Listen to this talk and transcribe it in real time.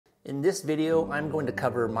In this video, I'm going to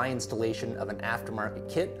cover my installation of an aftermarket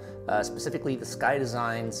kit, specifically the Sky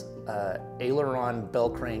Designs Aileron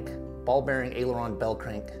Bellcrank, ball bearing Aileron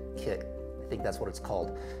Bellcrank kit. I think that's what it's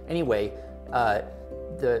called. Anyway,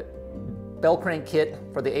 the Bellcrank kit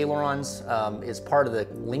for the ailerons is part of the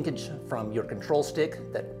linkage from your control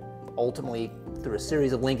stick that ultimately, through a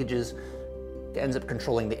series of linkages, ends up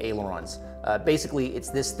controlling the ailerons. Basically,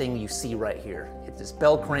 it's this thing you see right here. It's this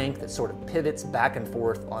bell crank that sort of pivots back and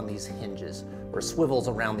forth on these hinges, or swivels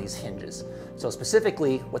around these hinges. So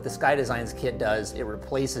specifically, what the Sky Designs kit does, it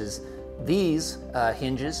replaces these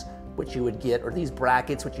hinges, which you would get, or these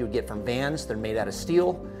brackets, which you would get from vans. They're made out of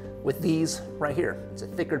steel, with these right here. It's a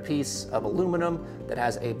thicker piece of aluminum that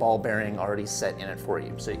has a ball bearing already set in it for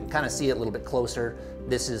you. So you can kind of see it a little bit closer.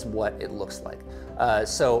 This is what it looks like.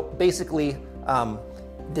 So basically,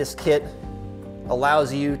 this kit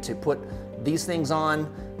allows you to put these things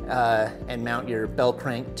on and mount your bell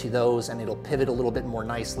crank to those, and it'll pivot a little bit more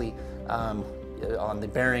nicely on the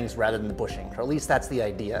bearings rather than the bushing, or at least that's the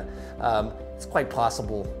idea. It's quite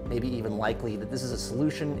possible, maybe even likely, that this is a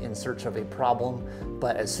solution in search of a problem,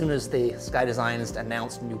 but as soon as the Sky Designs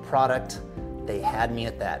announced new product, they had me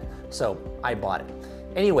at that, so I bought it.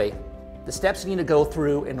 Anyway, the steps you need to go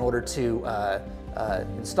through in order to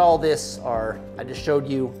install this are, I just showed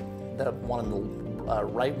you the one on the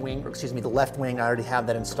right wing, or excuse me, the left wing. I already have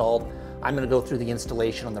that installed. I'm going to go through the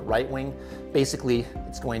installation on the right wing. Basically,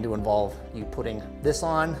 it's going to involve you putting this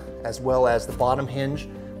on, as well as the bottom hinge,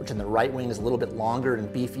 which in the right wing is a little bit longer and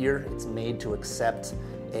beefier. It's made to accept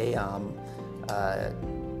a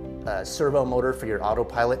servo motor for your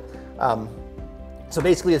autopilot. So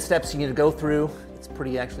basically, the steps you need to go through, it's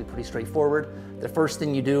actually pretty straightforward. The first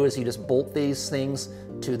thing you do is you just bolt these things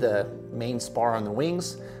to the main spar on the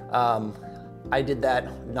wings. I did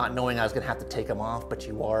that not knowing I was going to have to take them off, but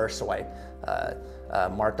you are, so I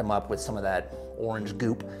marked them up with some of that orange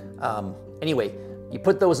goop. Anyway, you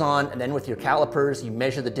put those on, and then with your calipers, you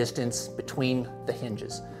measure the distance between the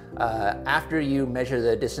hinges. After you measure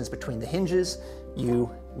the distance between the hinges, you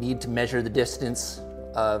need to measure the distance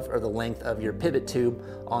of, or the length of your pivot tube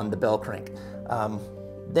on the bell crank.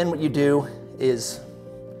 Then what you do is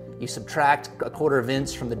you subtract 1/4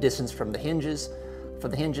 inch from the distance from the hinges,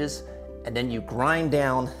 and then you grind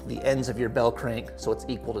down the ends of your bell crank so it's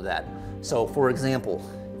equal to that. So for example,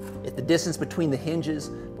 if the distance between the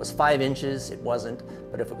hinges was 5 inches, it wasn't,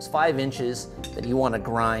 but if it was 5 inches, then you want to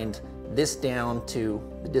grind this down to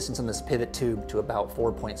the distance on this pivot tube to about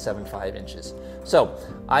 4.75 inches. So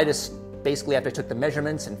I just basically, after I took the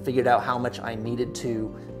measurements and figured out how much I needed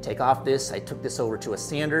to take off this, I took this over to a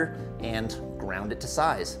sander and ground it to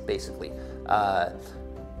size, basically.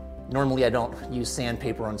 Normally I don't use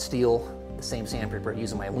sandpaper on steel, the same sandpaper I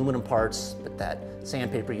use on my aluminum parts, but that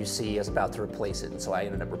sandpaper you see is about to replace it, and so I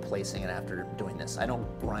ended up replacing it after doing this. I don't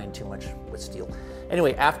grind too much with steel.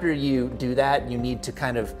 Anyway, after you do that, you need to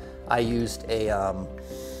kind of, I used a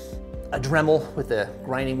Dremel with a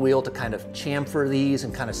grinding wheel to kind of chamfer these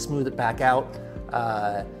and kind of smooth it back out.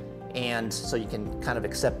 And so you can kind of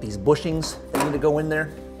accept these bushings that need to go in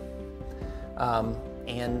there.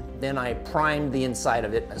 And then I primed the inside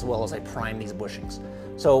of it as well as I primed these bushings.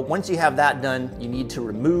 So once you have that done, you need to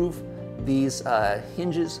remove these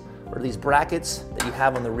hinges or these brackets that you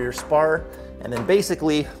have on the rear spar. And then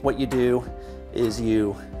basically what you do is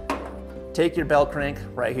you take your bell crank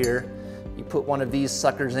right here, you put one of these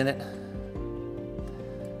suckers in it.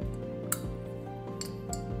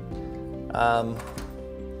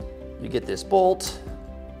 You get this bolt,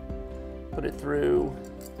 put it through.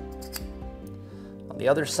 On the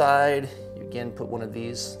other side, you again put one of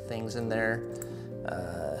these things in there.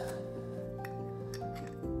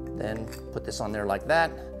 Then put this on there like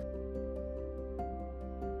that.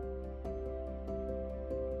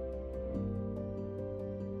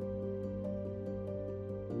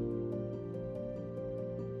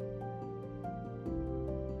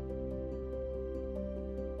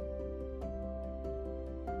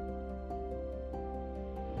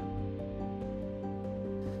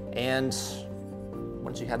 And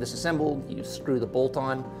once you have this assembled, you screw the bolt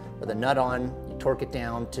on, or the nut on, you torque it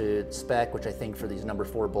down to spec, which I think for these number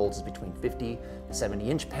 4 bolts is between 50 to 70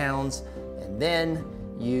 inch-pounds, and then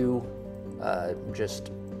you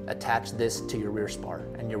just attach this to your rear spar,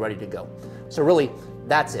 and you're ready to go. So really,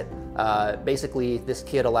 that's it. Basically, this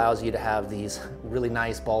kit allows you to have these really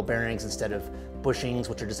nice ball bearings instead of bushings,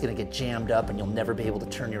 which are just gonna get jammed up and you'll never be able to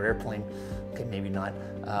turn your airplane. Okay, maybe not.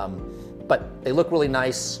 But they look really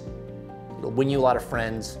nice. It'll win you a lot of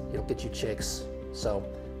friends. It'll get you chicks. So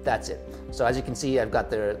that's it. So as you can see, I've got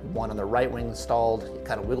the one on the right wing installed. It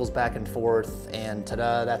kind of wiggles back and forth, and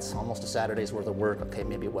ta-da, that's almost a Saturday's worth of work. Okay,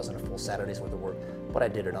 maybe it wasn't a full Saturday's worth of work, but I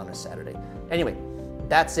did it on a Saturday. Anyway,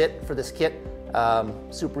 that's it for this kit.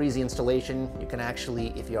 Super easy installation. You can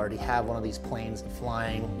actually, if you already have one of these planes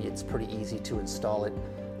flying, it's pretty easy to install it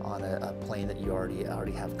on a plane that you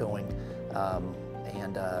already have going,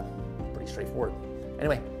 and pretty straightforward.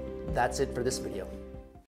 Anyway, that's it for this video.